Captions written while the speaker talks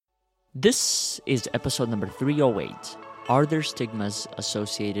This is episode number 308. Are there stigmas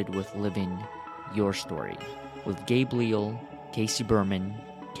associated with living your story? With Gabe Leal, Casey Berman,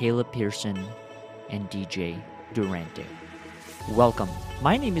 Caleb Pearson, and DJ Durante. Welcome.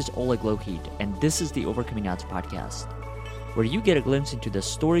 My name is Oleg Lohid, and this is the Overcoming Odds podcast, where you get a glimpse into the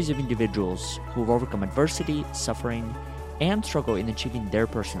stories of individuals who have overcome adversity, suffering, and struggle in achieving their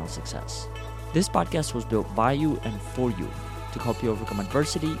personal success. This podcast was built by you and for you to help you overcome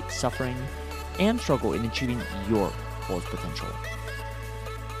adversity, suffering, and struggle in achieving your fullest potential.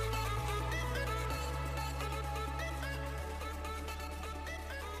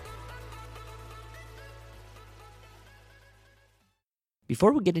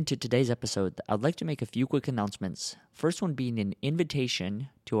 Before we get into today's episode, I'd like to make a few quick announcements. First one being an invitation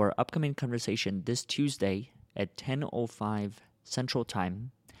to our upcoming conversation this Tuesday at 10:05 Central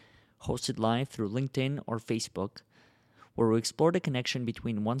Time, hosted live through LinkedIn or Facebook, where we explore the connection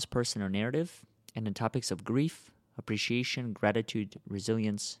between one's personal narrative and the topics of grief, appreciation, gratitude,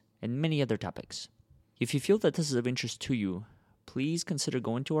 resilience, and many other topics. If you feel that this is of interest to you, please consider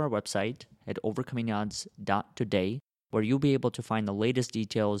going to our website at overcomingodds.today, where you'll be able to find the latest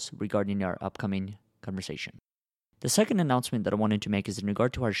details regarding our upcoming conversation. The second announcement that I wanted to make is in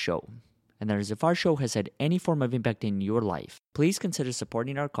regard to our show, and that is if our show has had any form of impact in your life, please consider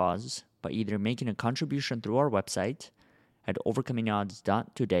supporting our cause by either making a contribution through our website at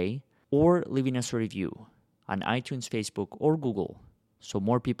overcomingodds.today or leaving us a review on iTunes, Facebook, or Google so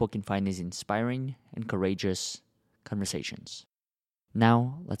more people can find these inspiring and courageous conversations.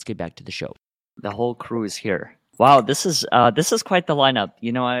 Now, let's get back to the show. The whole crew is here. Wow, this is quite the lineup.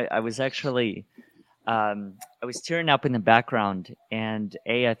 You know, I was actually I was tearing up in the background, and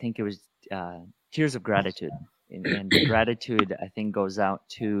I think it was tears of gratitude, and the gratitude I think goes out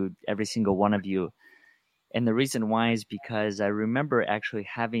to every single one of you. And the reason why is because I remember actually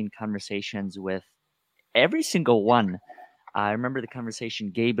having conversations with every single one. I remember the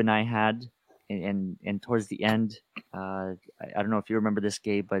conversation Gabe and I had, and towards the end, I don't know if you remember this,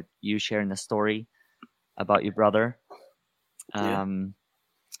 Gabe, but you sharing the story about your brother. Yeah.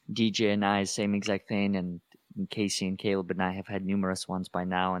 DJ and I, same exact thing, and Casey and Caleb and I have had numerous ones by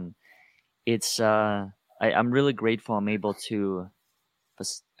now, and it's I'm really grateful I'm able to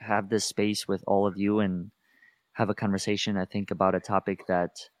have this space with all of you and have a conversation, I think, about a topic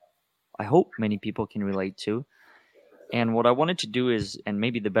that I hope many people can relate to. And what I wanted to do is, and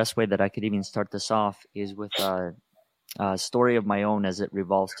maybe the best way that I could even start this off is with a story of my own as it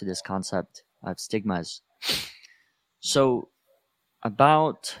revolves to this concept of stigmas. So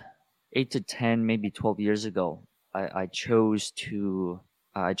about 8 to 10, maybe 12 years ago, I chose to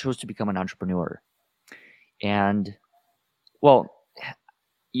become an entrepreneur. And, well,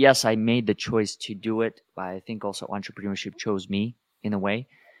 yes, I made the choice to do it, but I think also entrepreneurship chose me in a way.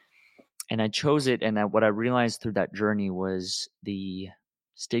 And I chose it, and what I realized through that journey was the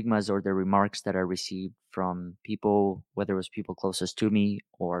stigmas or the remarks that I received from people, whether it was people closest to me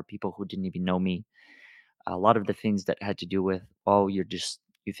or people who didn't even know me. A lot of the things that had to do with, oh, you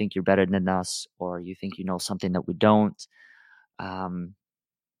think you're better than us, or you think you know something that we don't. And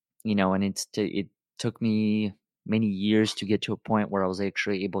it took me many years to get to a point where I was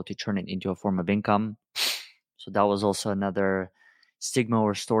actually able to turn it into a form of income. So that was also another stigma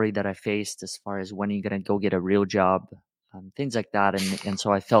or story that I faced as far as when are you going to go get a real job, things like that. And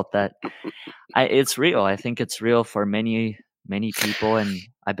so I felt that it's real. I think it's real for many, many people. And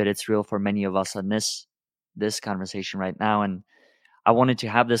I bet it's real for many of us on this conversation right now. And I wanted to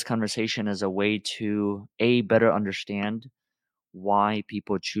have this conversation as a way to better understand why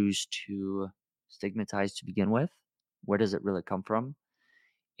people choose to stigmatize to begin with. Where does it really come from?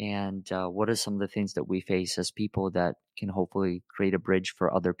 And what are some of the things that we face as people that can hopefully create a bridge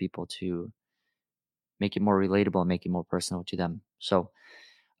for other people to make it more relatable and make it more personal to them? So,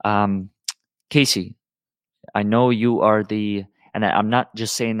 Casey, I know you are and I'm not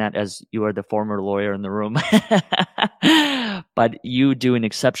just saying that as you are the former lawyer in the room, but you do an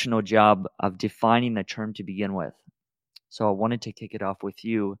exceptional job of defining the term to begin with. So I wanted to kick it off with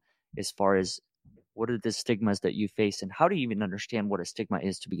you as far as what are the stigmas that you face and how do you even understand what a stigma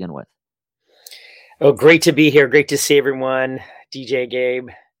is to begin with? Oh, great to be here. Great to see everyone. DJ, Gabe,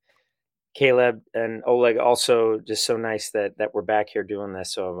 Caleb, and Oleg. Also, just so nice that we're back here doing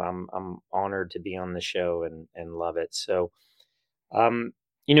this. So I'm honored to be on the show and love it. So, when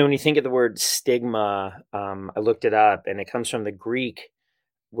you think of the word stigma, I looked it up, and it comes from the Greek,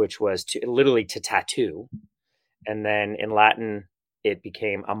 which was literally to tattoo, and then in Latin it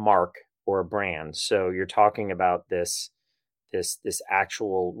became a mark or a brand. So you're talking about this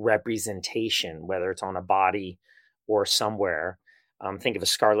actual representation, whether it's on a body or somewhere, Think of a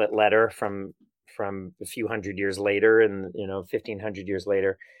scarlet letter from a few hundred years later, and 1500 years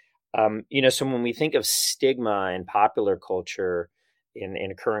later. So when we think of stigma in popular culture,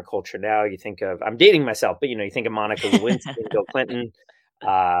 in current culture now, you think of, I'm dating myself, but you think of Monica Lewinsky and Bill Clinton,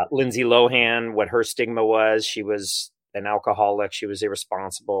 Lindsay Lohan, what her stigma was. She was an alcoholic. She was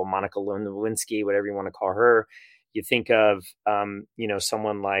irresponsible. Monica Lewinsky, whatever you want to call her. You think of,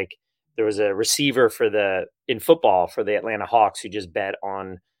 someone like, there was a receiver in football for the Atlanta Hawks who just bet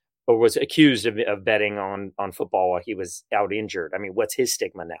on, or was accused of betting on football while he was out injured. I mean, what's his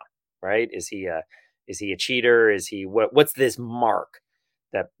stigma now, right? Is he a cheater? Is he what's this mark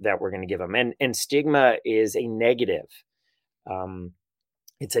that we're going to give him? And stigma is a negative.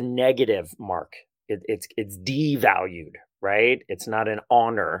 It's a negative mark. It's devalued, right? It's not an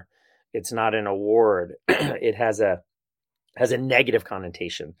honor. It's not an award. It has a negative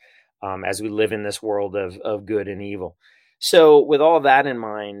connotation, as we live in this world of good and evil. So with all that in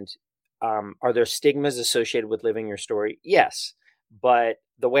mind, are there stigmas associated with living your story? Yes. But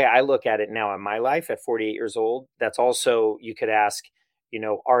the way I look at it now in my life at 48 years old, that's also, you could ask,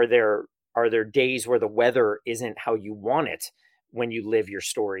 are there days where the weather isn't how you want it when you live your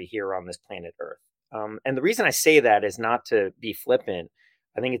story here on this planet Earth? And the reason I say that is not to be flippant.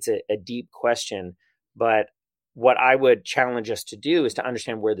 I think it's a deep question, but what I would challenge us to do is to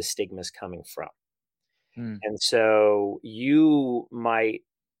understand where the stigma is coming from. And so you might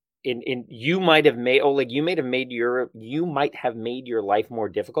have made, you might have made your life more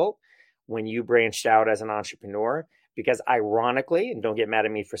difficult when you branched out as an entrepreneur, because ironically, and don't get mad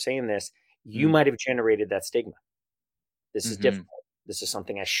at me for saying this, you might have generated that stigma. This is difficult. This is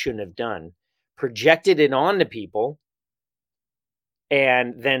something I shouldn't have done. Projected it onto people,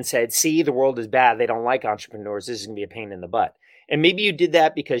 and then said, see, the world is bad. They don't like entrepreneurs. This is going to be a pain in the butt. And maybe you did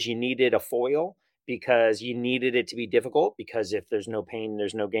that because you needed a foil, because you needed it to be difficult, because if there's no pain,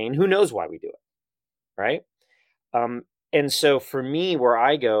 there's no gain. Who knows why we do it, right? And so for me, where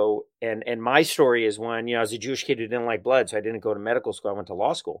I go, and my story is one, I was a Jewish kid who didn't like blood, so I didn't go to medical school. I went to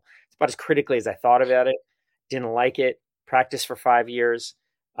law school. It's about as critically as I thought about it. Didn't like it. Practiced for 5 years.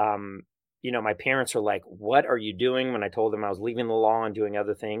 My parents were like, what are you doing? When I told them I was leaving the law and doing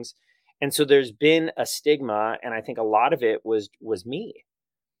other things. And so there's been a stigma, and I think a lot of it was me,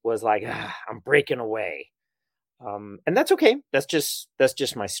 was like, I'm breaking away. And that's okay. That's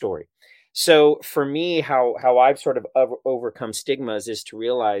just my story. So for me, how I've sort of overcome stigmas is to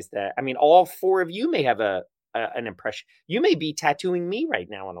realize that, I mean, all four of you may have an impression. You may be tattooing me right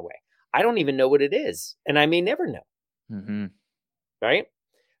now in a way. I don't even know what it is, and I may never know. Right?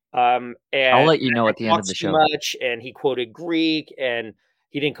 And I'll let you know I at the end of talked the too show. much, and he quoted Greek, and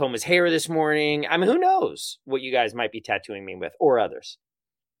he didn't comb his hair this morning. I mean, who knows what you guys might be tattooing me with, or others.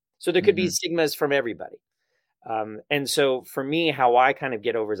 So there could be stigmas from everybody. And so for me, how I kind of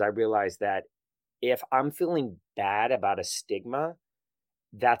get over is I realize that if I'm feeling bad about a stigma,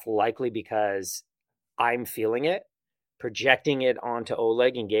 that's likely because I'm feeling it, projecting it onto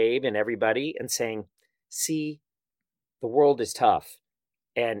Oleg and Gabe and everybody, and saying, see, the world is tough,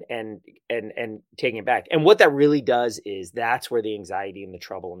 and taking it back. And what that really does is, that's where the anxiety and the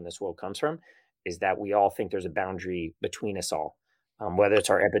trouble in this world comes from, is that we all think there's a boundary between us all, whether it's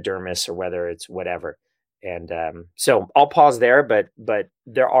our epidermis or whether it's whatever. And so I'll pause there, but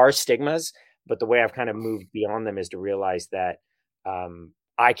there are stigmas, but the way I've kind of moved beyond them is to realize that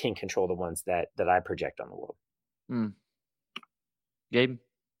I can control the ones that I project on the world. Gabe?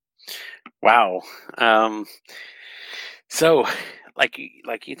 Wow. So like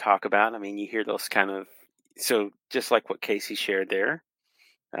you talk about, I mean, you hear those kind of, so just like what Casey shared there,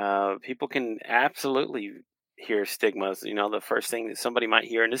 people can absolutely hear stigmas. The first thing that somebody might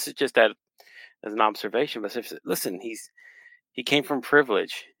hear, and this is just that as an observation, but if, listen, he came from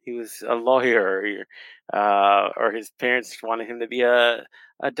privilege. He was a lawyer, or his parents wanted him to be a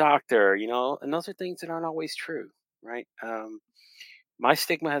doctor, and those are things that aren't always true, right? My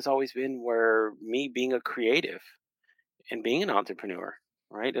stigma has always been where me being a creative and being an entrepreneur,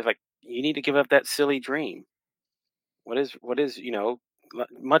 right? It's like, you need to give up that silly dream. What is,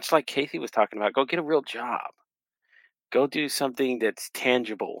 much like Casey was talking about, go get a real job. Go do something that's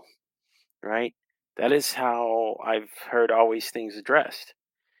tangible, right? That is how I've heard always things addressed.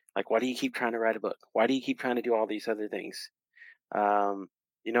 Like, why do you keep trying to write a book? Why do you keep trying to do all these other things?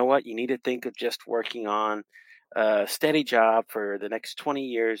 You know what? You need to think of just working on a steady job for the next 20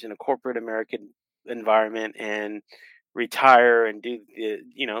 years in a corporate American environment, and retire and do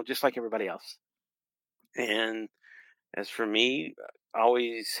just like everybody else. And as for me,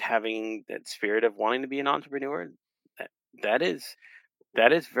 always having that spirit of wanting to be an entrepreneur, that is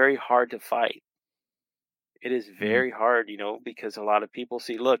very hard to fight. It is very hard, because a lot of people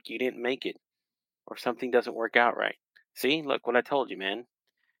see, look, you didn't make it, or something doesn't work out right. See, look what I told you, man.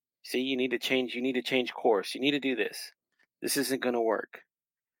 See, you need to change. You need to change course. You need to do this. This isn't going to work.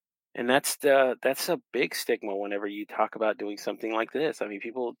 And that's a big stigma whenever you talk about doing something like this. I mean,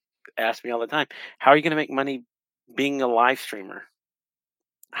 people ask me all the time, "How are you going to make money being a live streamer?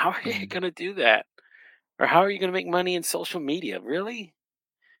 How are you going to do that? Or how are you going to make money in social media? Really?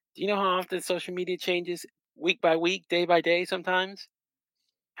 Do you know how often social media changes week by week, day by day sometimes?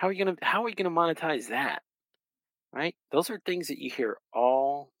 How are you going to monetize that?" Right? Those are things that you hear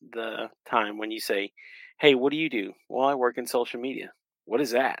all the time when you say, "Hey, what do you do?" "Well, I work in social media." "What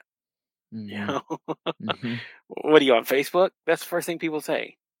is that?" You Mm-hmm. know? Mm-hmm. "What are you on Facebook?" That's the first thing people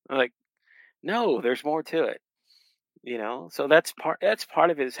say. I'm like, no, there's more to it. So that's part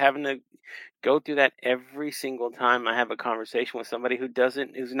of it, is having to go through that every single time I have a conversation with somebody who's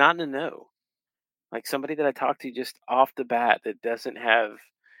not in the know. Like somebody that I talk to just off the bat that doesn't have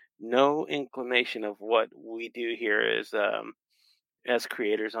no inclination of what we do here as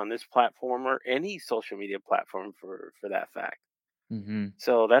creators on this platform, or any social media platform for that fact. Mm-hmm.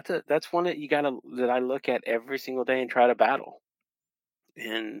 So that's one that I look at every single day and try to battle.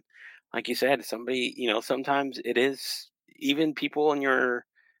 And like you said, sometimes it is even people in your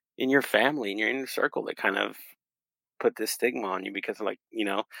family, in your inner circle, that kind of put this stigma on you, because like,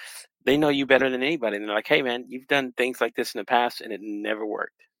 they know you better than anybody. And they're like, "Hey man, you've done things like this in the past and it never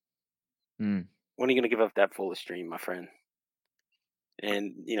worked. Mm. When are you gonna give up that foolish dream, my friend?"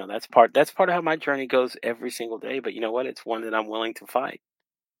 And that's part of how my journey goes every single day. But you know what? It's one that I'm willing to fight.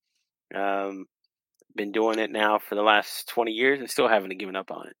 Um, been doing it now for the last 20 years and still haven't given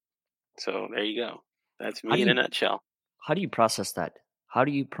up on it. So there you go. That's How me do in a you nutshell. how do you process that? How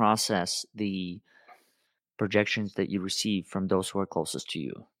do you process the projections that you receive from those who are closest to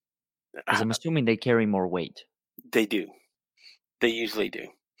you? Because I'm assuming they carry more weight. They do. They usually do.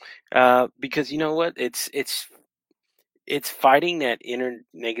 Because you know what? It's fighting that inner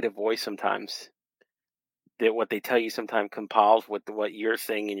negative voice sometimes. That what they tell you sometimes compiles with what you're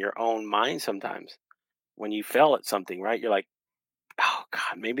saying in your own mind sometimes. When you fail at something, right? You're like, "Oh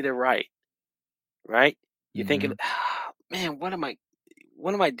God, maybe they're right." Right? You think, Mm-hmm. "Man, what am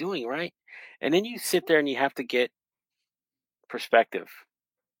I doing?" Right? And then you sit there and you have to get perspective.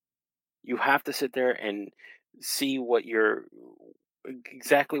 You have to sit there and see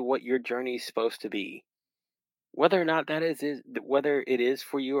exactly what your journey is supposed to be, whether or not whether it is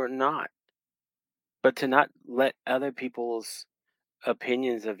for you or not. But to not let other people's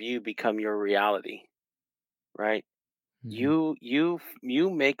opinions of you become your reality, right? Mm-hmm. You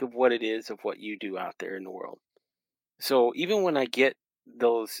make of what it is of what you do out there in the world. So even when I get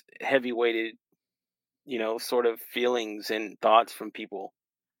those heavy weighted, sort of feelings and thoughts from people,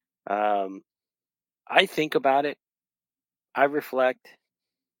 um, I think about it, I reflect,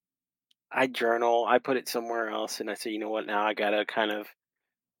 I journal, I put it somewhere else, and I say, you know what, now I gotta kind of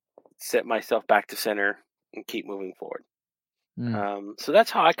set myself back to center and keep moving forward. Mm. So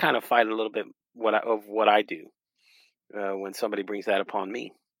that's how I kind of fight a little bit of what I do when somebody brings that upon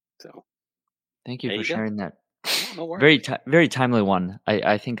me. So Thank you there for you go. sharing that. Oh, no Very worries. very timely one.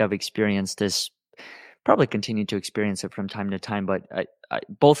 I think I've experienced this, probably continue to experience it from time to time, but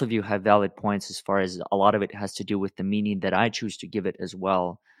both of you have valid points as far as a lot of it has to do with the meaning that I choose to give it, as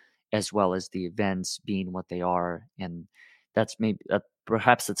well as the events being what they are. And that's maybe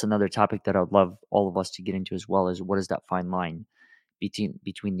perhaps that's another topic that I'd love all of us to get into as well, is what is that fine line between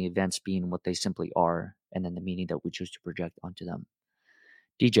the events being what they simply are and then the meaning that we choose to project onto them.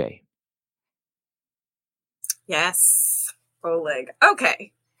 DJ. Yes, Oleg.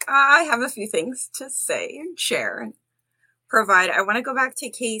 Okay. I have a few things to say and share and provide. I want to go back to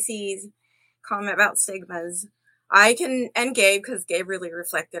Casey's comment about stigmas. And Gabe, because Gabe really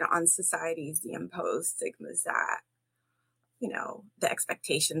reflected on society's, the imposed stigmas that, the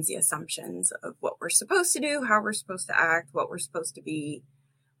expectations, the assumptions of what we're supposed to do, how we're supposed to act, what we're supposed to be,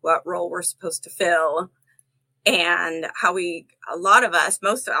 what role we're supposed to fill, and how a lot of us,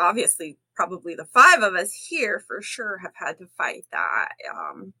 most obviously, probably the five of us here for sure, have had to fight that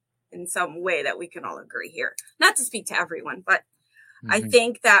in some way that we can all agree here. Not to speak to everyone, but I Mm-hmm.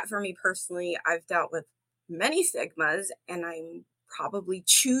 think that for me personally, I've dealt with many stigmas, and I'm probably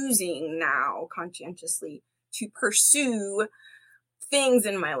choosing now conscientiously to pursue things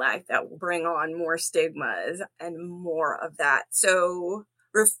in my life that will bring on more stigmas and more of that. So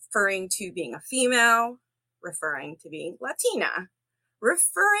referring to being a female, referring to being Latina,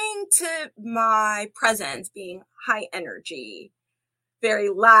 referring to my presence being high energy, very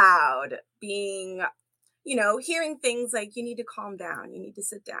loud, being hearing things like you need to calm down, you need to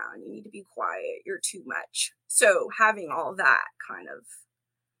sit down, you need to be quiet, you're too much. So having all that kind of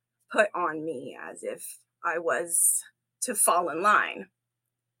put on me as if I was to fall in line.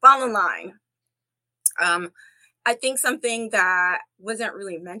 I think something that wasn't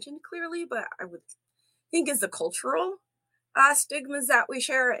really mentioned clearly, but I would think is the cultural stigmas that we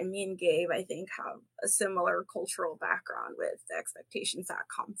share. And me and Gabe, I think, have a similar cultural background with the expectations that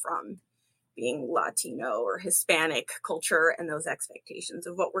come from being Latino or Hispanic culture and those expectations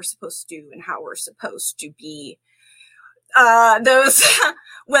of what we're supposed to do and how we're supposed to be. Those,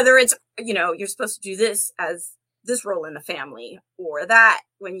 whether it's, you're supposed to do this as this role in the family or that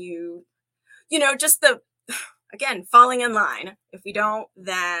when just again, falling in line. If we don't,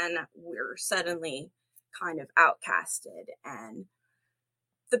 then we're suddenly kind of outcasted and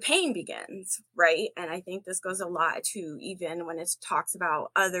the pain begins, right? And I think this goes a lot to even when it talks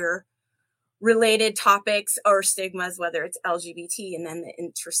about other related topics or stigmas, whether it's LGBT and then the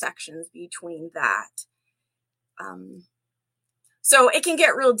intersections between that. So it can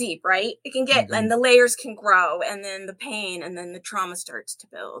get real deep, right? It can get, and the layers can grow, and then the pain, and then the trauma starts to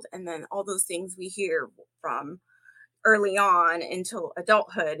build, and then all those things we hear from early on until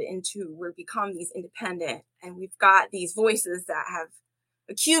adulthood, into we become these independent, and we've got these voices that have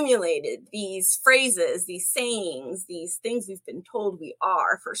accumulated these phrases, these sayings, these things we've been told we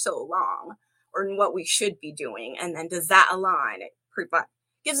are for so long, or in what we should be doing, and then does that align? It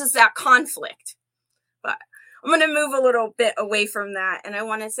gives us that conflict. But I'm going to move a little bit away from that. And I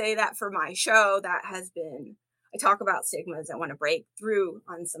want to say that for my show, that has been, I talk about stigmas. I want to break through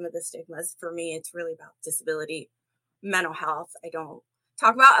on some of the stigmas. For me, it's really about disability, mental health. I don't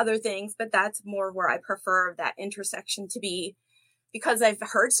talk about other things, but that's more where I prefer that intersection to be, because I've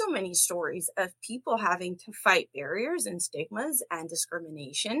heard so many stories of people having to fight barriers and stigmas and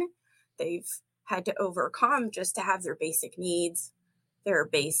discrimination they've had to overcome just to have their basic needs, their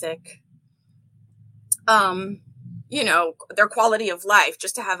basic their quality of life,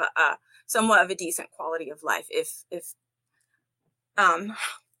 just to have a somewhat of a decent quality of life, if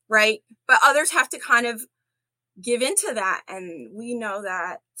right. But others have to kind of give into that. And we know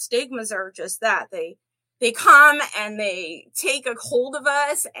that stigmas are just that. They come and they take a hold of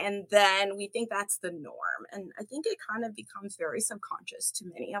us, and then we think that's the norm. And I think it kind of becomes very subconscious to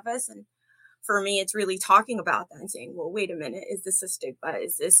many of us. And for me, it's really talking about that and saying, well, wait a minute, is this a stigma?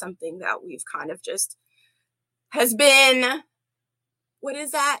 Is this something that we've kind of just has been, what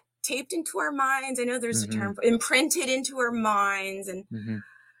is that, taped into our minds? I know there's a term, imprinted into our minds.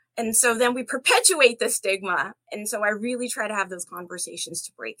 And so then we perpetuate the stigma. And so I really try to have those conversations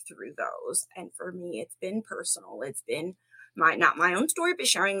to break through those. And for me, it's been personal. It's been not my own story, but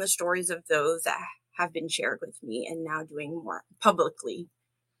sharing the stories of those that have been shared with me and now doing more publicly.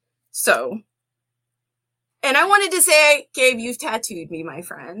 So, and I wanted to say, Gabe, you've tattooed me, my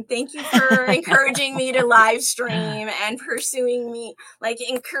friend. Thank you for encouraging me to live stream and encouraging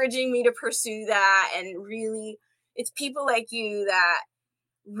me to pursue that. And really, it's people like you that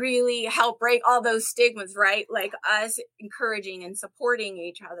really help break all those stigmas, right? Like us encouraging and supporting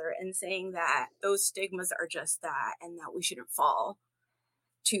each other and saying that those stigmas are just that and that we shouldn't fall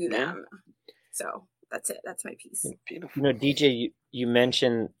to them. So that's it. That's my piece. Beautiful. DJ,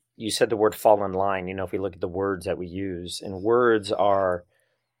 you said the word fall in line. If we look at the words that we use, and words are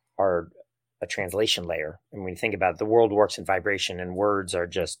a translation layer. And when you think about it, the world works in vibration, and words are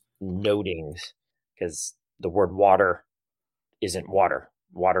just notings, because the word water isn't water.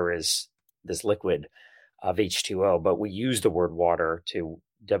 Water is this liquid of H2O, but we use the word water to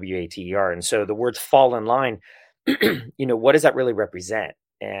WATER. And so the words fall in line, what does that really represent?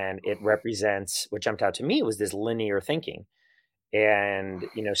 And it represents, what jumped out to me was this linear thinking. And,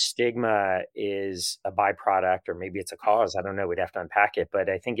 stigma is a byproduct, or maybe it's a cause. I don't know. We'd have to unpack it. But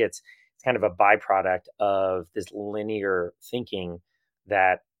I think it's kind of a byproduct of this linear thinking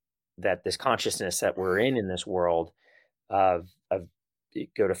that this consciousness that we're in this world of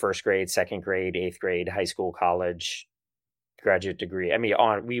go to first grade, second grade, eighth grade, high school, college, graduate degree. I mean,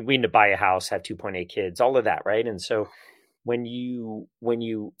 we need to buy a house, have 2.8 kids, all of that, right? And so when you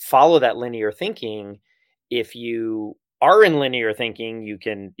follow that linear thinking, if you are in linear thinking, you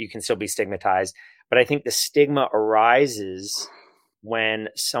can still be stigmatized. But I think the stigma arises when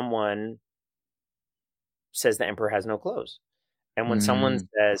someone says the emperor has no clothes. And when someone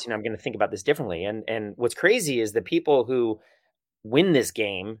says, I'm going to think about this differently. And what's crazy is the people who win this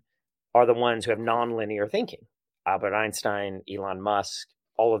game are the ones who have non-linear thinking. Albert Einstein, Elon Musk,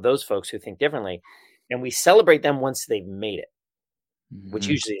 all of those folks who think differently. And we celebrate them once they've made it, which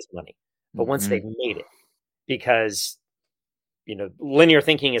usually is money. But once they've made it, because linear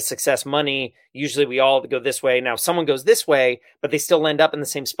thinking is success, money. Usually we all go this way. Now someone goes this way, but they still end up in the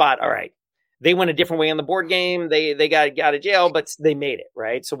same spot. All right. They went a different way on the board game. They got out of jail, but they made it,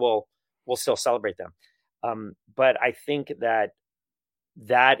 right? So we'll still celebrate them. But I think that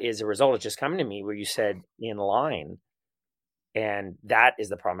is a result of just coming to me where you said in line. And that is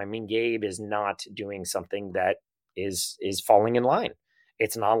the problem. I mean, Gabe is not doing something that is falling in line.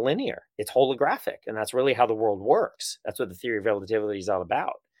 It's non-linear. It's holographic. And that's really how the world works. That's what the theory of relativity is all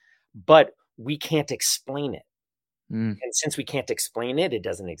about. But we can't explain it. And since we can't explain it, it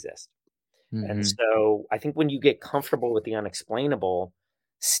doesn't exist. And so I think when you get comfortable with the unexplainable,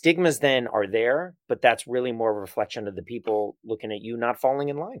 stigmas then are there, but that's really more of a reflection of the people looking at you not falling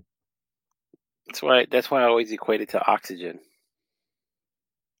in line. That's why I always equate it to oxygen.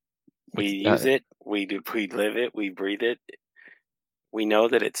 We use it, we live it, we breathe it. We know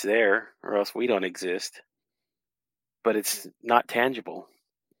that it's there, or else we don't exist. But it's not tangible.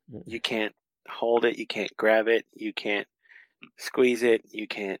 You can't hold it, you can't grab it, you can't squeeze it, you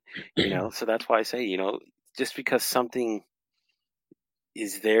can't, so that's why I say, just because something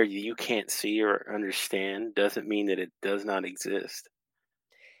is there you can't see or understand doesn't mean that it does not exist.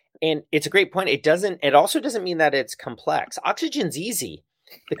 And it's a great point. It also doesn't mean that it's complex. Oxygen's easy.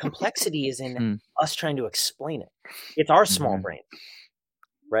 The complexity is in us trying to explain it. It's our small brain,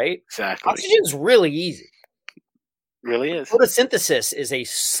 right? Exactly. Oxygen's really easy. Really is. Photosynthesis is a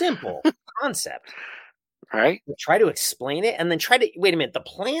simple concept. Right? We try to explain it and then wait a minute, the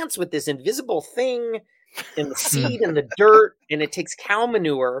plants with this invisible thing and the seed and the dirt, and it takes cow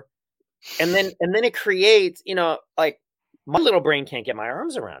manure, and then it creates, like my little brain can't get my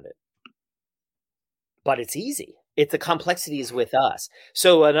arms around it. But it's easy. The complexity is with us.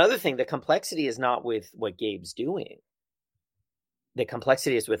 So another thing, the complexity is not with what Gabe's doing. The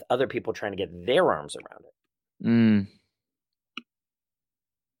complexity is with other people trying to get their arms around it.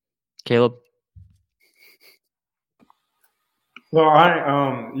 Caleb? So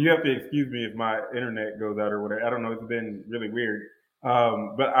you have to excuse me if my internet goes out or whatever. I don't know. It's been really weird.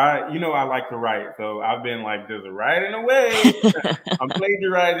 But I like to write. So I've been like just writing away. I'm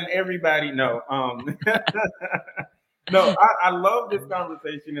plagiarizing everybody. No, no, I love this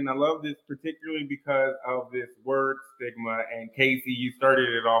conversation, and I love this particularly because of this word stigma. And Casey, you started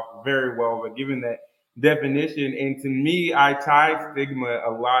it off very well, but given that definition, and to me, I tie stigma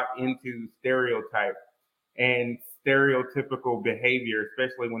a lot into stereotype and stereotypical behavior,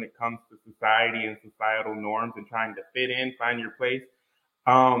 especially when it comes to society and societal norms and trying to fit in, find your place.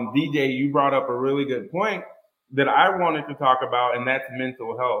 DJ, you brought up a really good point that I wanted to talk about, and that's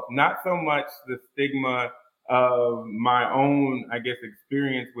mental health. Not so much the stigma of my own, I guess,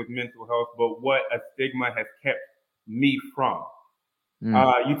 experience with mental health, but what a stigma has kept me from.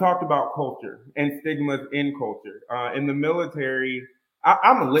 You talked about culture and stigmas in culture. In the military,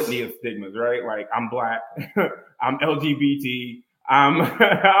 I'm a litany of stigmas, right? Like I'm Black, I'm LGBT, I'm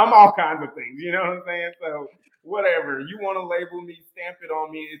all kinds of things. You know what I'm saying? So whatever you want to label me, stamp it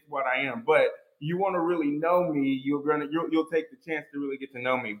on me, it's what I am. But you want to really know me, you'll take the chance to really get to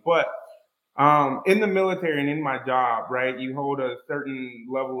know me. But in the military and in my job, right, you hold a certain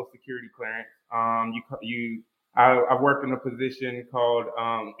level of security clearance. I've worked in a position called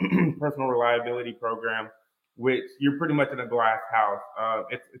personal reliability program, which you're pretty much in a glass house.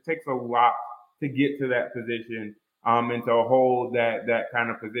 It takes a lot to get to that position and to hold that kind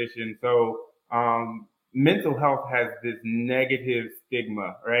of position. So mental health has this negative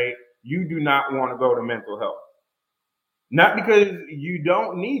stigma, right? You do not want to go to mental health. Not because you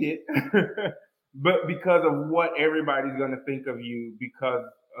don't need it, but because of what everybody's going to think of you because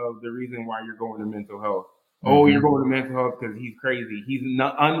of the reason why you're going to mental health. Oh, you're going to mental health because he's crazy. He's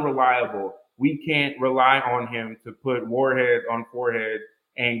not unreliable. We can't rely on him to put warheads on foreheads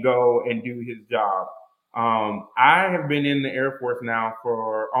and go and do his job. I have been in the Air Force now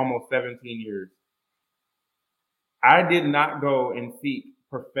for almost 17 years. I did not go and seek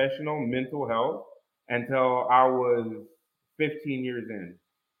professional mental health until I was 15 years in.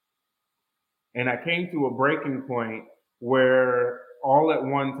 And I came to a breaking point where all at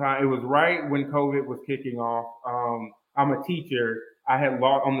one time, it was right when COVID was kicking off. I'm a teacher. I had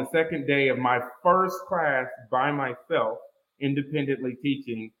lost on the second day of my first class by myself, independently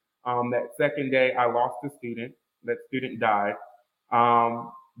teaching. That second day, I lost a student. That student died.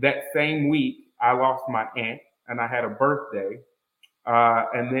 That same week, I lost my aunt, and I had a birthday.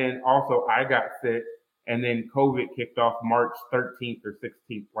 And then also I got sick, and then COVID kicked off March 13th or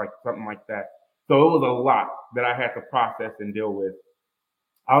 16th, like something like that. So it was a lot that I had to process and deal with.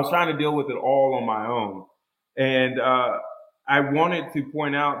 I was trying to deal with it all on my own. And I wanted to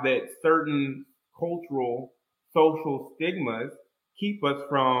point out that certain cultural social stigmas keep us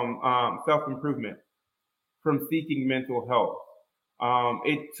from self-improvement, from seeking mental health.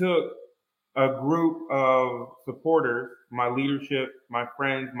 It took a group of supporters, my leadership, my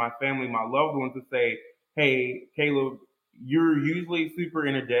friends, my family, my loved ones to say, hey, Caleb, you're usually super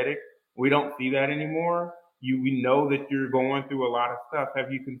energetic. We don't see that anymore. We know that you're going through a lot of stuff.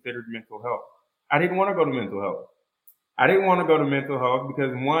 Have you considered mental health? I didn't want to go to mental health. I didn't want to go to mental health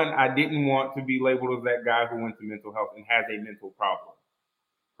because one, I didn't want to be labeled as that guy who went to mental health and has a mental problem,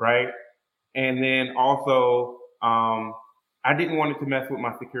 right? And then also, I didn't want it to mess with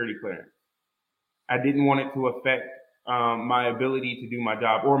my security clearance. I didn't want it to affect my ability to do my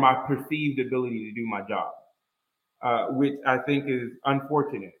job or my perceived ability to do my job, which I think is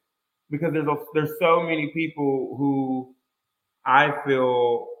unfortunate because there's so many people who I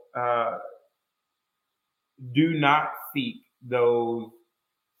feel do not seek those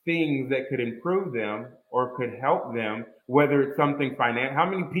things that could improve them or could help them, whether it's something financial. How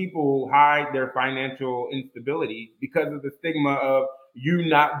many people hide their financial instability because of the stigma of you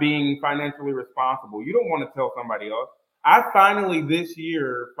not being financially responsible? You don't want to tell somebody else. I finally this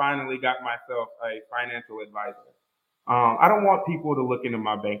year got myself a financial advisor. I don't want people to look into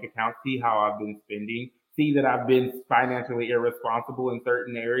my bank account, see how I've been spending, see that I've been financially irresponsible in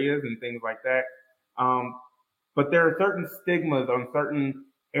certain areas and things like that. But there are certain stigmas on certain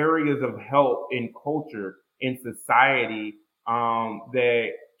areas of health in culture, in society, that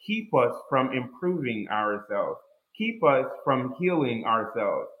keep us from improving ourselves, keep us from healing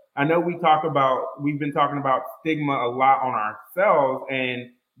ourselves. I know we've been talking about stigma a lot on ourselves and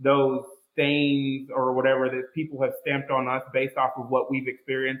those stains or whatever that people have stamped on us based off of what we've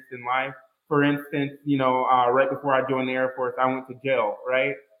experienced in life. For instance, right before I joined the Air Force, I went to jail,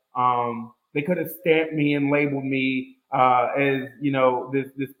 right? They could have stamped me and labeled me as,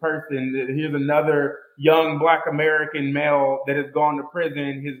 this person. Here's another young Black American male that has gone to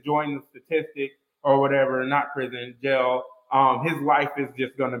prison, has joined the statistic or whatever, not prison, jail. His life is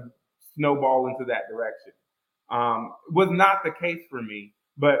just going to snowball into that direction. Was not the case for me.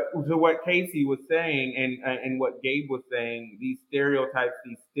 But to what Casey was saying and what Gabe was saying, these stereotypes,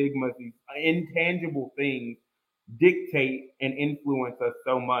 these stigmas, these intangible things dictate and influence us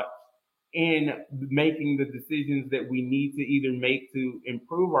so much in making the decisions that we need to either make to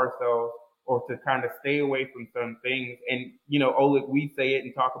improve ourselves or to kind of stay away from some things. And, Oleg, we say it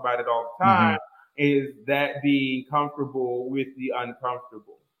and talk about it all the time, is that being comfortable with the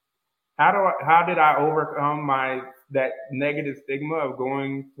uncomfortable. How did I overcome that negative stigma of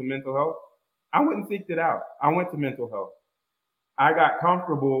going to mental health? I went and seeked it out. I went to mental health. I got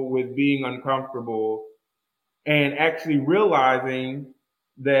comfortable with being uncomfortable and actually realizing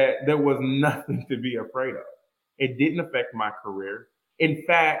that there was nothing to be afraid of. It didn't affect my career. In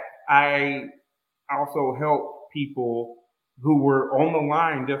fact, I also helped people who were on the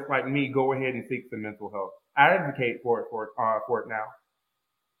line just like me go ahead and seek some mental health. I advocate for it now.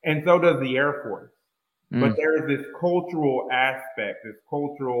 And so does the Air Force. But there is this cultural aspect, this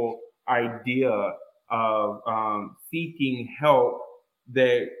cultural idea of seeking help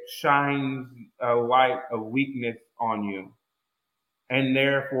that shines a light of weakness on you and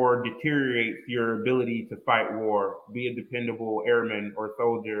therefore deteriorates your ability to fight war, be a dependable airman or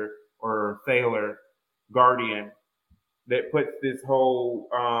soldier or sailor, guardian, that puts this whole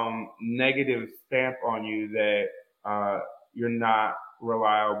negative stamp on you that you're not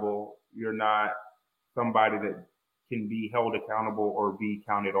reliable, you're not somebody that can be held accountable or be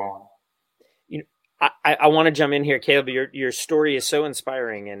counted on. I want to jump in here, Caleb. Your story is so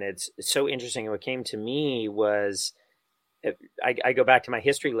inspiring and it's so interesting. And what came to me was, I go back to my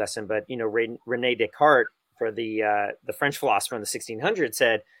history lesson, but Rene Descartes, for the French philosopher in the 1600s,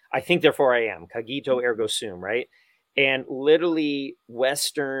 said, "I think, therefore I am. Cogito ergo sum." Right, and literally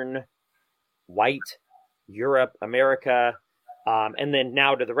Western, white, Europe, America, and then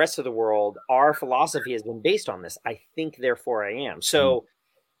now to the rest of the world, our philosophy has been based on this. I think, therefore I am. So,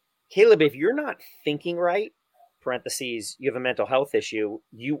 Caleb, if you're not thinking right, parentheses, you have a mental health issue,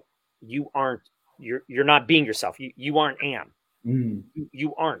 you're not being yourself. You aren't am.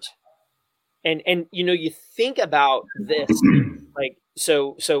 You aren't. And you think about this, like,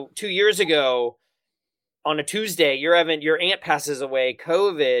 so 2 years ago on a Tuesday, your aunt passes away,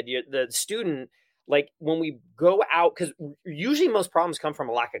 COVID, the student, like when we go out, because usually most problems come from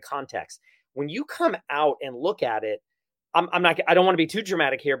a lack of context. When you come out and look at it, I don't want to be too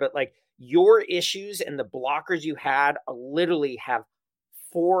dramatic here, but like your issues and the blockers you had literally have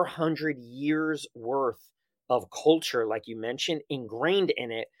 400 years worth of culture, like you mentioned, ingrained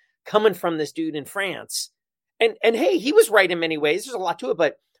in it, coming from this dude in France. And hey, he was right in many ways. There's a lot to it,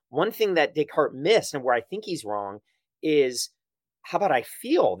 but One thing that Descartes missed, and where I think he's wrong, is how about I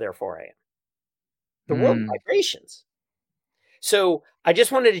feel, therefore I am. The world vibrations. So I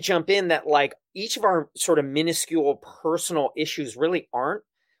just wanted to jump in that like each of our sort of minuscule personal issues really aren't.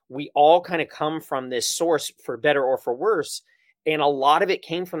 We all kind of come from this source, for better or for worse. And a lot of it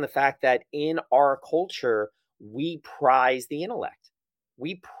came from the fact that in our culture, we prize the intellect.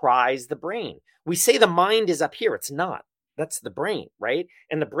 We prize the brain. We say the mind is up here. It's not. That's the brain, right?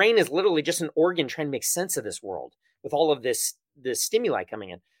 And the brain is literally just an organ trying to make sense of this world with all of this stimuli coming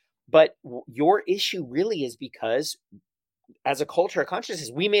in. But your issue really is because as a culture of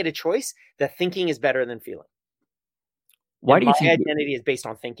consciousness, we made a choice that thinking is better than feeling. Why do you think my identity is based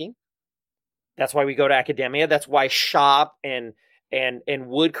on thinking? That's why we go to academia. That's why shop and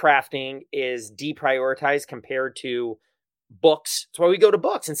woodcrafting is deprioritized compared to books. That's why we go to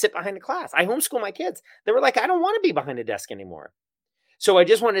books and sit behind a class. I homeschool my kids. They were like, I don't want to be behind a desk anymore. So I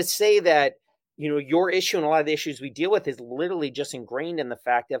just wanted to say that, your issue and a lot of the issues we deal with is literally just ingrained in the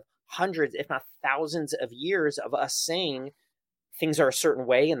fact of hundreds, if not thousands of years of us saying things are a certain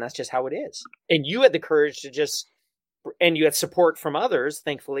way and that's just how it is. And you had the courage to and you had support from others,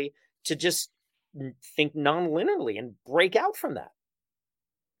 thankfully, to just think non-linearly and break out from that.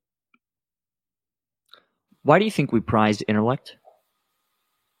 Why do you think we prize intellect?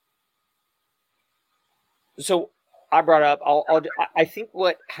 So I brought up, I think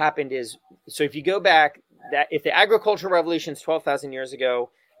what happened is, so if you go back, that if the agricultural revolution is 12,000 years ago,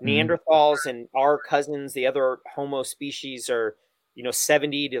 Neanderthals and our cousins, the other Homo species, are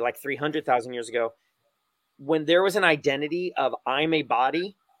 70 to like 300,000 years ago, when there was an identity of I'm a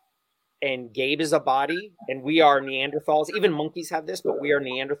body and Gabe is a body and we are Neanderthals. Even monkeys have this, but we are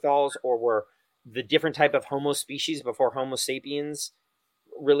Neanderthals, or we're the different type of Homo species before Homo sapiens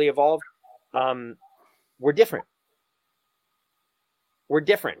really evolved. We're different. We're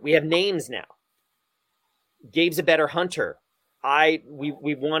different. We have names now. Gabe's a better hunter. We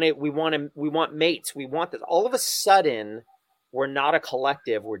want mates. We want this. All of a sudden, we're not a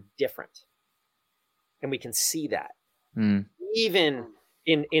collective. We're different, and we can see that. Even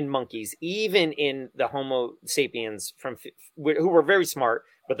in monkeys, even in the Homo sapiens who were very smart,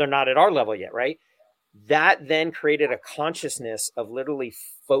 but they're not at our level yet, right? That then created a consciousness of literally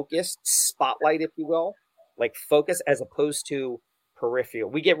focused spotlight, if you will, like focus as opposed to peripheral.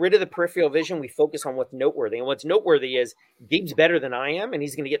 We get rid of the peripheral vision. We focus on what's noteworthy, and what's noteworthy is Gabe's better than I am, and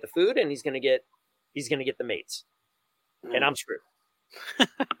he's going to get the food, and he's going to get the mates, and I'm screwed.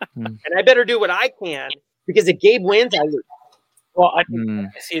 And I better do what I can, because if Gabe wins, I lose. Well, I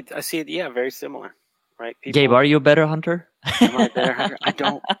see it. Yeah, very similar, right? Gabe, are you a better hunter? Am I a better hunter? I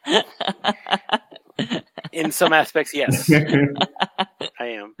don't. In some aspects, yes, I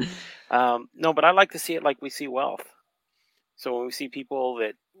am. No, but I like to see it like we see wealth. So when we see people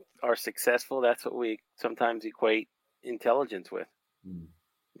that are successful, that's what we sometimes equate intelligence with. You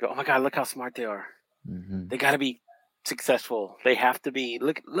go, oh my God, look how smart they are. They got to be successful. They have to be.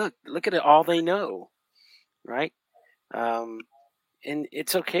 Look at it, all they know, right? And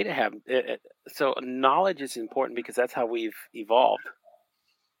it's okay to have it. So knowledge is important because that's how we've evolved,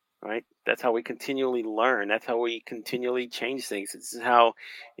 right? That's how we continually learn. That's how we continually change things. This is how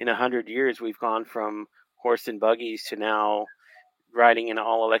in 100 years we've gone from horse and buggies to now riding in an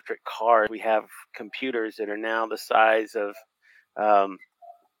all-electric car. We have computers that are now the size of,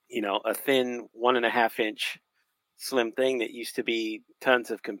 a thin 1.5 inch slim thing that used to be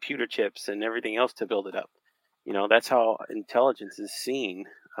tons of computer chips and everything else to build it up. That's how intelligence is seen.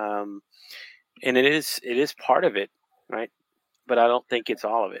 And it is part of it, right? But I don't think it's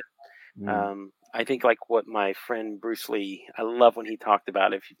all of it. I think like what my friend Bruce Lee, I love when he talked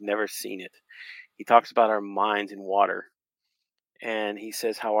about, if you've never seen it, he talks about our minds in water. And he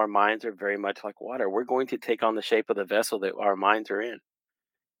says how our minds are very much like water. We're going to take on the shape of the vessel that our minds are in.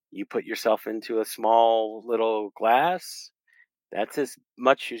 You put yourself into a small little glass, that's as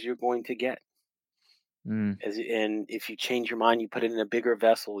much as you're going to get. And if you change your mind, you put it in a bigger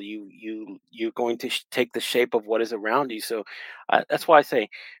vessel, you're going to take the shape of what is around you. So that's why I say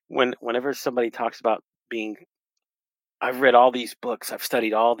whenever somebody talks about being, I've read all these books, I've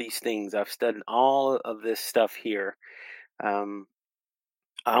studied all these things, I've studied all of this stuff here. I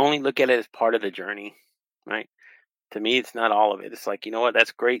only look at it as part of the journey, right? To me, it's not all of it. It's like, you know what?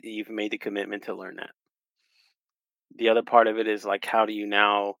 That's great that you've made the commitment to learn that. The other part of it is like, how do you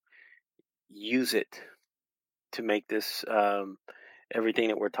now use it to make this, everything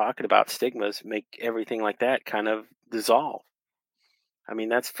that we're talking about, stigmas, make everything like that kind of dissolve? I mean,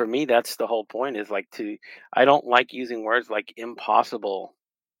 that's, for me, that's the whole point, is like I don't like using words like impossible.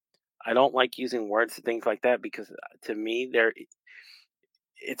 I don't like using words, things like that, because to me,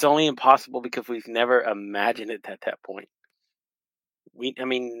 it's only impossible because we've never imagined it at that point.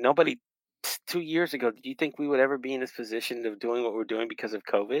 Nobody 2 years ago, did you think we would ever be in this position of doing what we're doing because of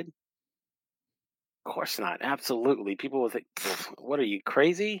COVID? Of course not. Absolutely. People would think, what are you,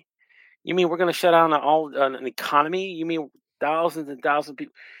 crazy? You mean we're going to shut down an economy? You mean thousands and thousands of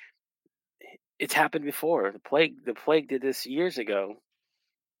people? It's happened before. The plague did this years ago.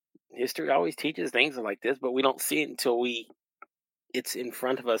 History always teaches things like this, but we don't see it until it's in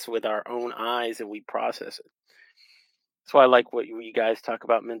front of us with our own eyes and we process it. That's why I like what you guys talk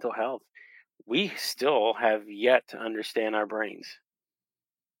about mental health. We still have yet to understand our brains.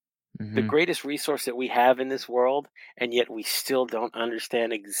 The greatest resource that we have in this world, and yet we still don't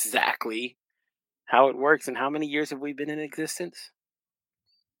understand exactly how it works. And how many years have we been in existence?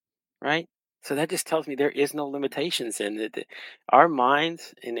 Right? So that just tells me there is no limitations in it. Our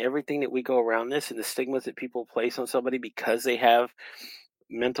minds and everything that we go around this and the stigmas that people place on somebody because they have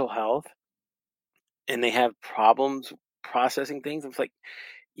mental health and they have problems processing things. It's like,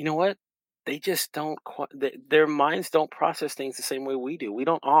 you know what? They just don't, their minds don't process things the same way we do. We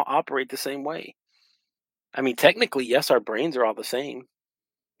don't all operate the same way. I mean, technically, yes, our brains are all the same.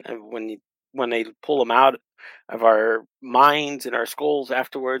 And when they pull them out of our minds and our skulls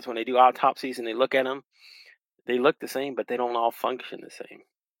afterwards, when they do autopsies and they look at them, they look the same, but they don't all function the same.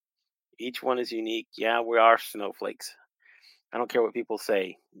 Each one is unique. Yeah, we are snowflakes. I don't care what people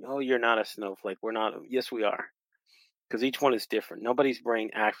say. Oh, you're not a snowflake. We're not. Yes, we are. Because each one is different. Nobody's brain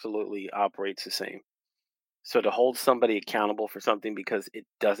absolutely operates the same. So to hold somebody accountable for something because it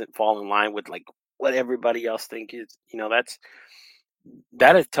doesn't fall in line with like what everybody else thinks is,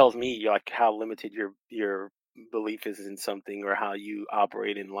 tells me like how limited your belief is in something or how you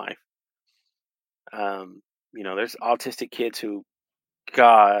operate in life. There's autistic kids who,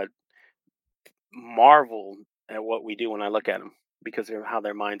 God, marvel at what we do when I look at them because of how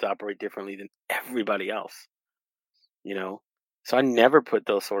their minds operate differently than everybody else. So I never put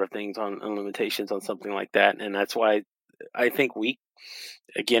those sort of things on limitations on something like that, and that's why I think we,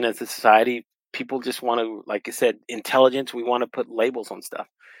 again, as a society, people just want to, like I said, intelligence. We want to put labels on stuff.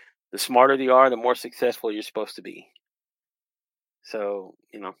 The smarter you are, the more successful you're supposed to be. So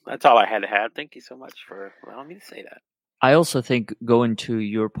that's all I had to have. Thank you so much for allowing me to say that. I also think, going to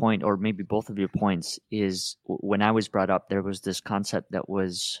your point, or maybe both of your points, is when I was brought up, there was this concept that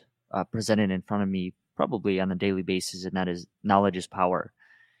was presented in front of me probably on a daily basis, and that is knowledge is power.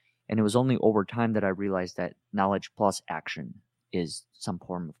 And it was only over time that I realized that knowledge plus action is some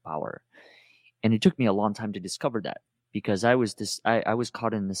form of power. And it took me a long time to discover that, because I was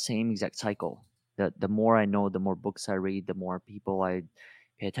caught in the same exact cycle. The more I know, the more books I read, the more people I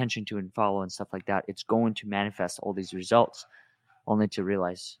pay attention to and follow and stuff like that, it's going to manifest all these results, only to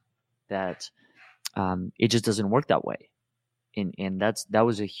realize that it just doesn't work that way. And that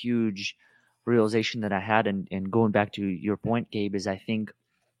was a huge realization that I had. And going back to your point, Gabe, is I think,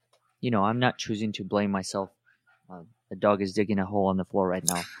 I'm not choosing to blame myself. The dog is digging a hole on the floor right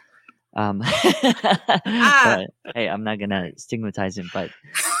now. But hey, I'm not gonna stigmatize him, but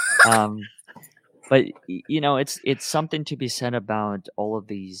it's something to be said about all of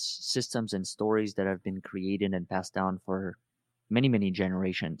these systems and stories that have been created and passed down for many, many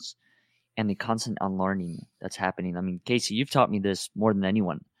generations, and the constant unlearning that's happening. I mean, Casey, you've taught me this more than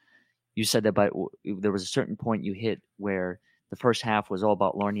anyone. You said that, but there was a certain point you hit where the first half was all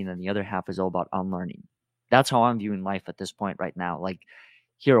about learning and the other half is all about unlearning. That's how I'm viewing life at this point right now. Like,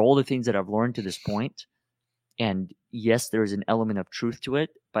 here are all the things that I've learned to this point, and yes, there is an element of truth to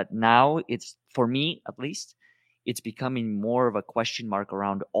it, but now it's, for me at least, it's becoming more of a question mark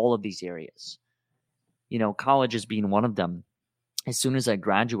around all of these areas. College is being one of them. As soon as I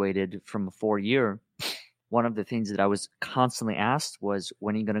graduated from a 4-year, one of the things that I was constantly asked was,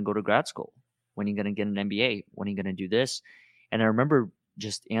 when are you going to go to grad school? When are you going to get an MBA? When are you going to do this? And I remember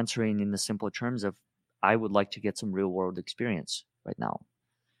just answering in the simple terms of, I would like to get some real world experience right now.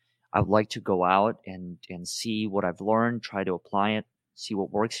 I would like to go out and see what I've learned, try to apply it, see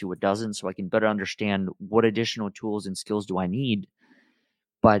what works, see what doesn't, so I can better understand what additional tools and skills do I need.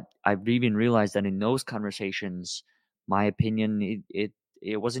 But I've even realized that in those conversations, my opinion, it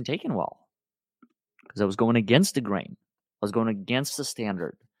wasn't taken well, because I was going against the grain. I was going against the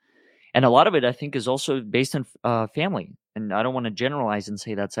standard. And a lot of it, I think, is also based on family. And I don't want to generalize and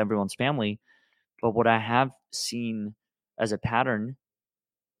say that's everyone's family, but what I have seen as a pattern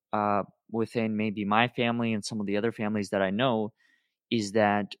within maybe my family and some of the other families that I know is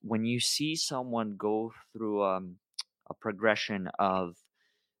that when you see someone go through a progression of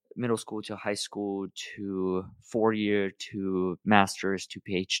middle school to high school to 4-year to master's to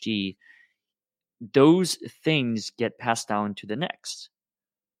PhD, those things get passed down to the next.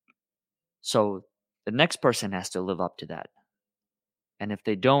 So the next person has to live up to that. And if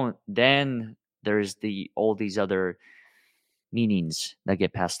they don't, then there's all these other meanings that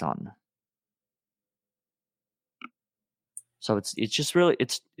get passed on. So it's just really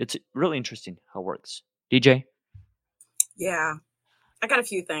it's really interesting how it works. DJ? Yeah, I got a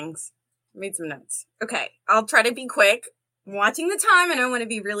few things. Made some notes. Okay, I'll try to be quick. I'm watching the time and I want to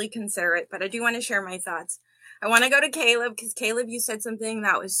be really considerate, but I do want to share my thoughts. I want to go to Caleb because Caleb, you said something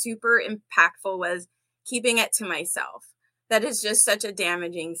that was super impactful, was keeping it to myself. That is just such a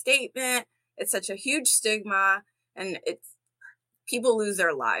damaging statement. It's such a huge stigma, and people lose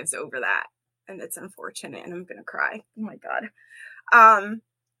their lives over that. And it's unfortunate, and I'm going to cry. Oh my God.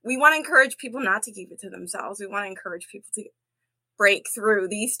 We want to encourage people not to keep it to themselves. We want to encourage people to break through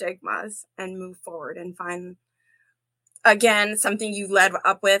these stigmas and move forward and find, again, something you led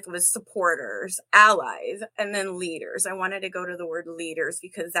up with was supporters, allies, and then leaders. I wanted to go to the word leaders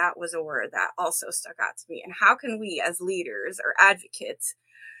because that was a word that also stuck out to me. And how can we as leaders or advocates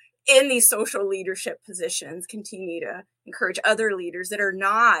in these social leadership positions continue to encourage other leaders that are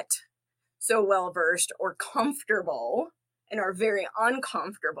not so well versed or comfortable and are very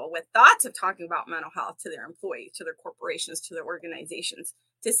uncomfortable with thoughts of talking about mental health to their employees, to their corporations, to their organizations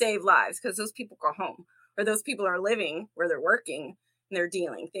to save lives, because those people go home, or those people are living where they're working and they're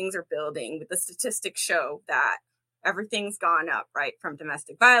dealing. Things are building. But the statistics show that everything's gone up, right? From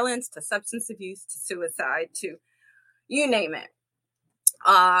domestic violence to substance abuse to suicide to you name it.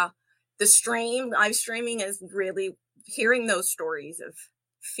 Live streaming is really hearing those stories of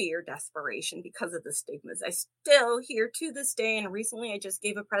fear, desperation because of the stigmas. I still hear to this day, and recently I just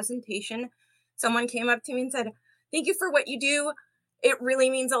gave a presentation. Someone came up to me and said, "Thank you for what you do. It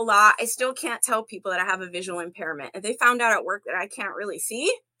really means a lot. I still can't tell people that I have a visual impairment. If they found out at work that I can't really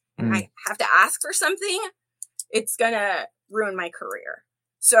see and I have to ask for something, it's going to ruin my career."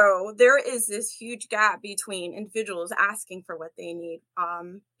 So there is this huge gap between individuals asking for what they need.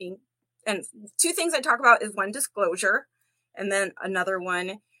 And two things I talk about is one, disclosure, and then another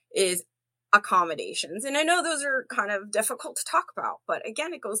one is accommodations. And I know those are kind of difficult to talk about, but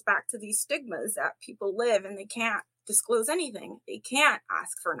again, it goes back to these stigmas that people live and they can't disclose anything. They can't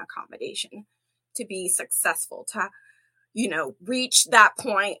ask for an accommodation to be successful, to, reach that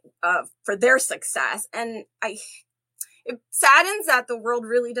point for their success. And it saddens that the world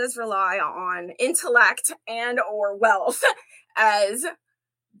really does rely on intellect and or wealth as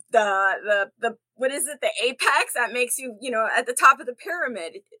the what is it, the apex that makes you, at the top of the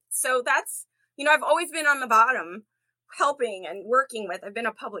pyramid. So that's, I've always been on the bottom, helping and working with. I've been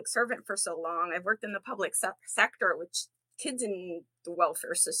a public servant for so long. I've worked in the public sector, which kids in the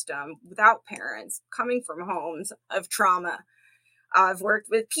welfare system without parents, coming from homes of trauma. I've worked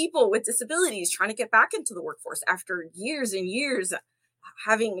with people with disabilities trying to get back into the workforce after years and years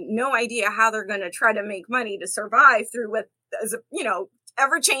having no idea how they're going to try to make money to survive through what is,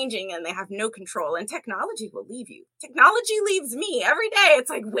 ever changing, and they have no control. And technology will leave you. Technology leaves me every day. It's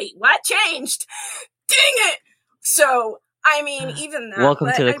like, wait, what changed? Dang it. So, even that.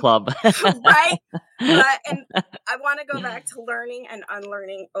 Welcome to the club. Right? And I want to go back to learning and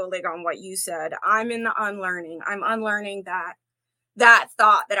unlearning, Oleg, on what you said. I'm in the unlearning. I'm unlearning that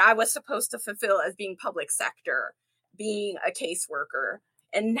thought that I was supposed to fulfill as being public sector, being a caseworker.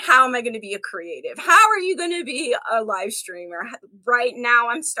 And how am I going to be a creative? How are you going to be a live streamer? Right now,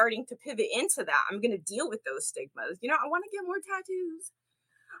 I'm starting to pivot into that. I'm going to deal with those stigmas. I want to get more tattoos.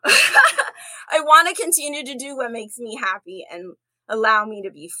 I want to continue to do what makes me happy and allow me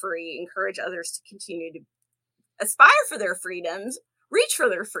to be free, encourage others to continue to aspire for their freedoms, reach for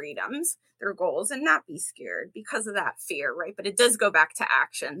their freedoms, their goals, and not be scared because of that fear, right? But it does go back to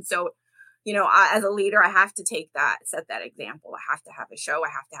action. So, as a leader, I have to set that example. I have to have a show. I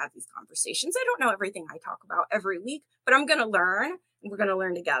have to have these conversations. I don't know everything I talk about every week, but I'm going to learn, and we're going to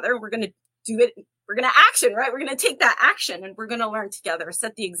learn together. We're going to do it. We're going to action, right? We're going to take that action, and we're going to learn together,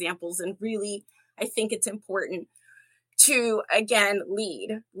 set the examples. And really, I think it's important to, again,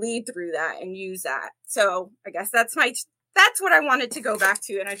 lead through that and use that. So I guess that's what I wanted to go back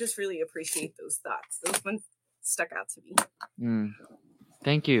to. And I just really appreciate those thoughts. Those ones stuck out to me.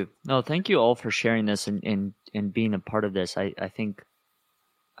 Thank you. No, thank you all for sharing this and being a part of this. I think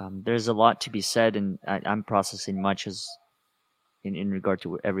there's a lot to be said, and I'm processing much as in regard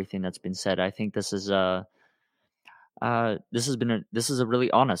to everything that's been said. I think this is a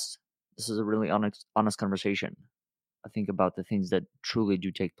really honest conversation. I think about the things that truly do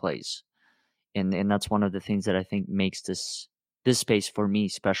take place, and that's one of the things that I think makes this space for me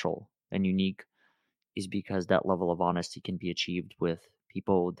special and unique, is because that level of honesty can be achieved with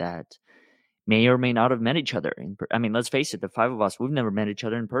people that may or may not have met each other. Let's face it, the five of us, we've never met each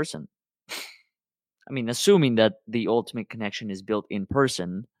other in person. I mean, assuming that the ultimate connection is built in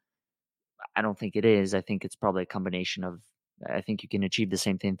person, I don't think it is. I think it's probably a combination of, I think you can achieve the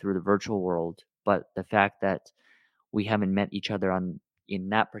same thing through the virtual world, but the fact that we haven't met each other in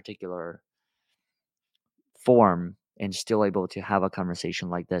that particular form and still able to have a conversation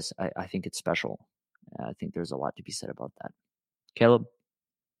like this, I think it's special. I think there's a lot to be said about that. Caleb?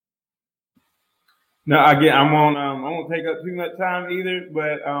 No, again, I won't take up too much time either,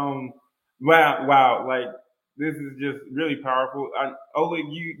 but wow, like this is just really powerful. Oleg,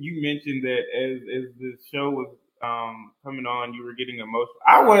 you mentioned that as the show was coming on, you were getting emotional.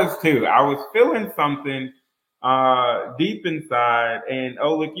 I was too. I was feeling something deep inside, and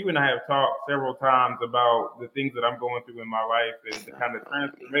Oleg, you and I have talked several times about the things that I'm going through in my life and the kind of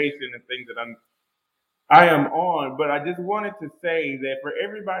transformation and things that I am on, but I just wanted to say that for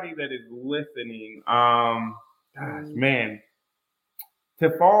everybody that is listening, gosh, man,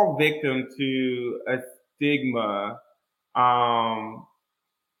 to fall victim to a stigma, I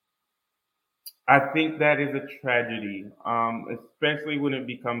think that is a tragedy, especially when it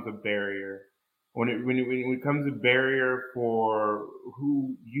becomes a barrier. When it becomes a barrier for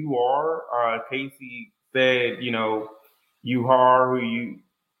who you are, Casey said, you are who you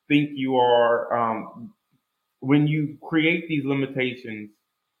think you are. When you create these limitations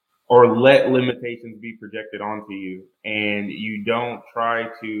or let limitations be projected onto you and you don't try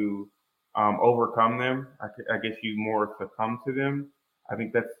to overcome them, I guess you more succumb to them. I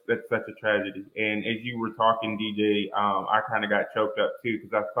think that's such a tragedy. And as you were talking, DJ, I kind of got choked up too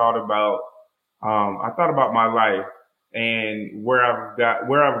because I thought about my life and where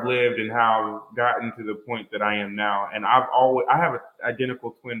I've lived and how I've gotten to the point that I am now. And I have an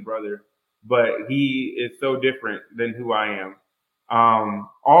identical twin brother, but he is so different than who I am.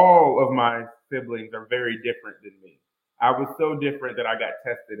 All of my siblings are very different than me. I was so different that I got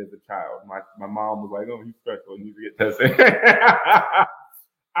tested as a child. My mom was like, "Oh, he's special. He needs to get tested."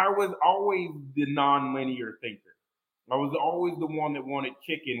 I was always the non-linear thinker. I was always the one that wanted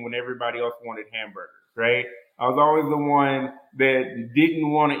chicken when everybody else wanted hamburgers, right? I was always the one that didn't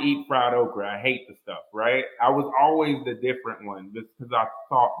want to eat fried okra. I hate the stuff, right? I was always the different one just because I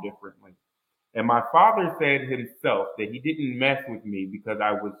thought differently. And my father said himself that he didn't mess with me because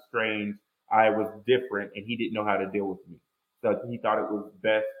I was strange, I was different, and he didn't know how to deal with me. So he thought it was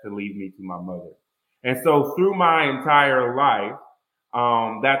best to leave me to my mother. And so through my entire life,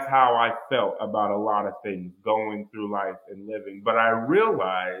 that's how I felt about a lot of things going through life and living. But I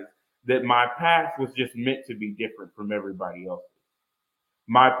realized that my path was just meant to be different from everybody else's.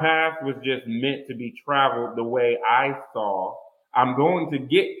 My path was just meant to be traveled the way I saw. I'm going to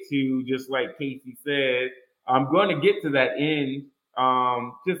get to, just like Casey said, I'm going to get to that end,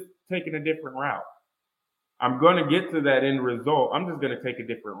 just taking a different route. I'm going to get to that end result. I'm just going to take a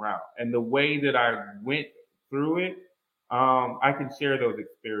different route. And the way that I went through it, I can share those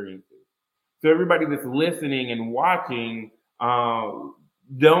experiences. So everybody that's listening and watching,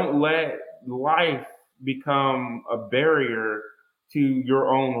 don't let life become a barrier to your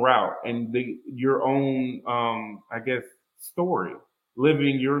own route and your own, I guess, story,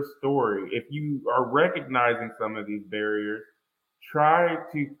 living your story. If you are recognizing some of these barriers, try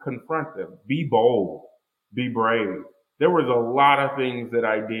to confront them. Be bold. Be brave. There was a lot of things that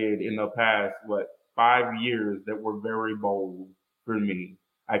I did in the past, 5 years that were very bold for me.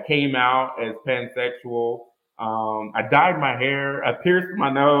 I came out as pansexual. I dyed my hair. I pierced my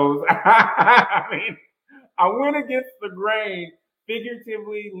nose. I mean, I went against the grain,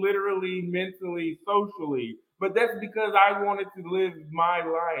 figuratively, literally, mentally, socially. But that's because I wanted to live my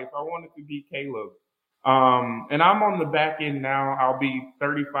life. I wanted to be Caleb. And I'm on the back end now. I'll be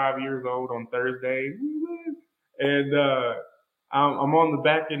 35 years old on Thursday. And I'm on the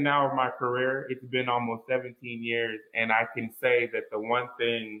back end now of my career. It's been almost 17 years. And I can say that the one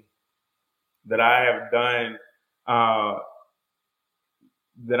thing that I have done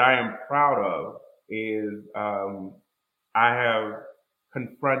that I am proud of is I have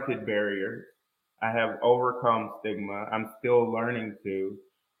confronted barriers. I have overcome stigma. I'm still learning to.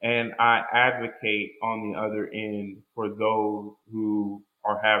 And I advocate on the other end for those who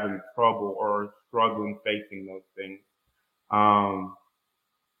are having trouble or struggling facing those things. I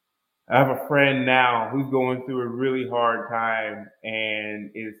have a friend now who's going through a really hard time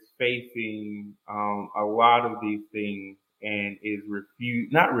and is facing a lot of these things and is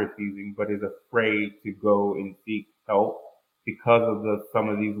not refusing, but is afraid to go and seek help because of some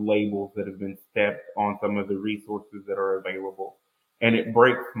of these labels that have been stepped on some of the resources that are available. And it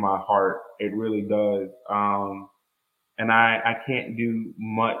breaks my heart. It really does. And I can't do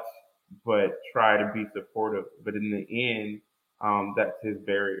much but try to be supportive. But in the end, that's his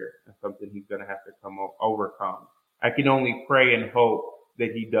barrier. That's something he's going to have to overcome. I can only pray and hope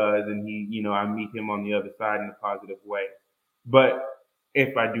that he does, and I meet him on the other side in a positive way. But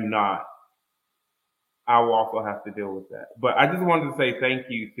if I do not, I will also have to deal with that. But I just wanted to say thank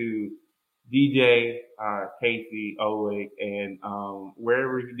you to DJ, Casey, Oleg, and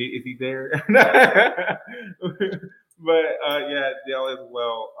wherever is he there? But yeah, Dale as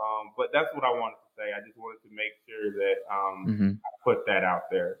well. But that's what I wanted to say. I just wanted to make sure that I put that out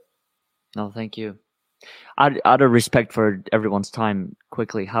there. No, thank you. Out of respect for everyone's time,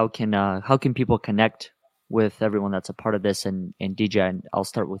 quickly, how can people connect with everyone that's a part of this and DJ? And I'll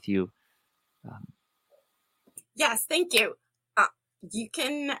start with you. Yes, thank you. You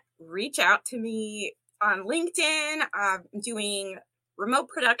can reach out to me on LinkedIn. I'm doing remote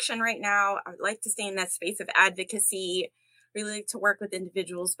production right now. I would like to stay in that space of advocacy, really like to work with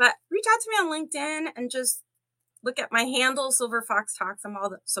individuals, but reach out to me on LinkedIn and just look at my handle, Silver Fox Talks. I'm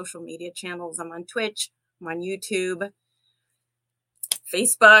all the social media channels. I'm on Twitch, I'm on YouTube,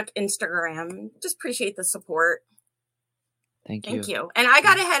 Facebook, Instagram. Just appreciate the support. Thank you. And I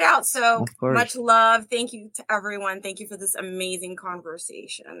got to head out. So much love. Thank you to everyone. Thank you for this amazing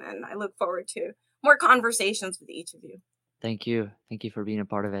conversation. And I look forward to more conversations with each of you. Thank you. Thank you for being a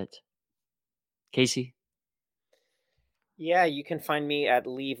part of it. Casey? Yeah, you can find me at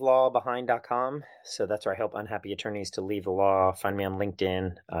leavelawbehind.com. So that's where I help unhappy attorneys to leave the law. Find me on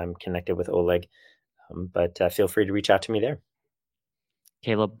LinkedIn. I'm connected with Oleg. But feel free to reach out to me there.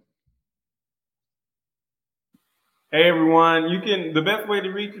 Caleb? Hey everyone, the best way to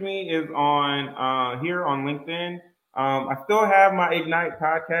reach me is on here on LinkedIn. I still have my Ignite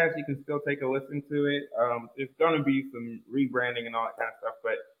podcast. You can still take a listen to it. It's going to be some rebranding and all that kind of stuff,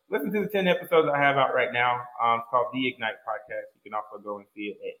 but listen to the 10 episodes I have out right now. It's called The Ignite Podcast. You can also go and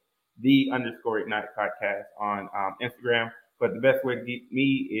see it at _Ignite Podcast on Instagram. But the best way to get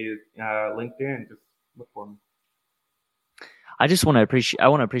me is LinkedIn. Just look for me. I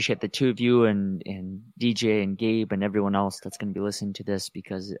want to appreciate the two of you and DJ and Gabe and everyone else that's going to be listening to this,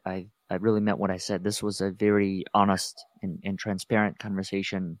 because I really meant what I said. This was a very honest and transparent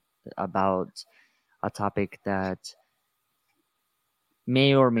conversation about a topic that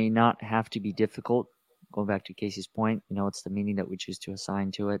may or may not have to be difficult. Going back to Casey's point, it's the meaning that we choose to assign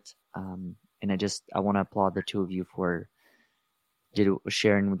to it. And I want to applaud the two of you for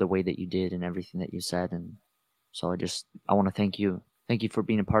sharing the way that you did and everything that you said. And so I want to thank you. Thank you for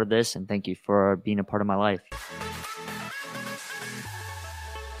being a part of this, and thank you for being a part of my life.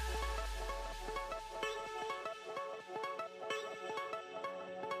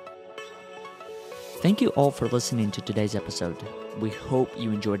 Thank you all for listening to today's episode. We hope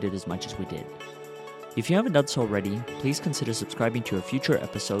you enjoyed it as much as we did. If you haven't done so already, please consider subscribing to our future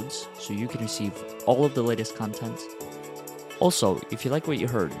episodes so you can receive all of the latest content. Also, if you like what you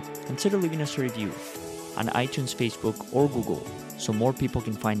heard, consider leaving us a review on iTunes, Facebook, or Google, so more people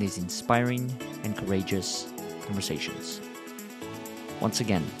can find these inspiring and courageous conversations. Once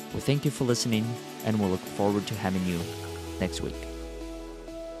again, we thank you for listening, and we'll look forward to having you next week.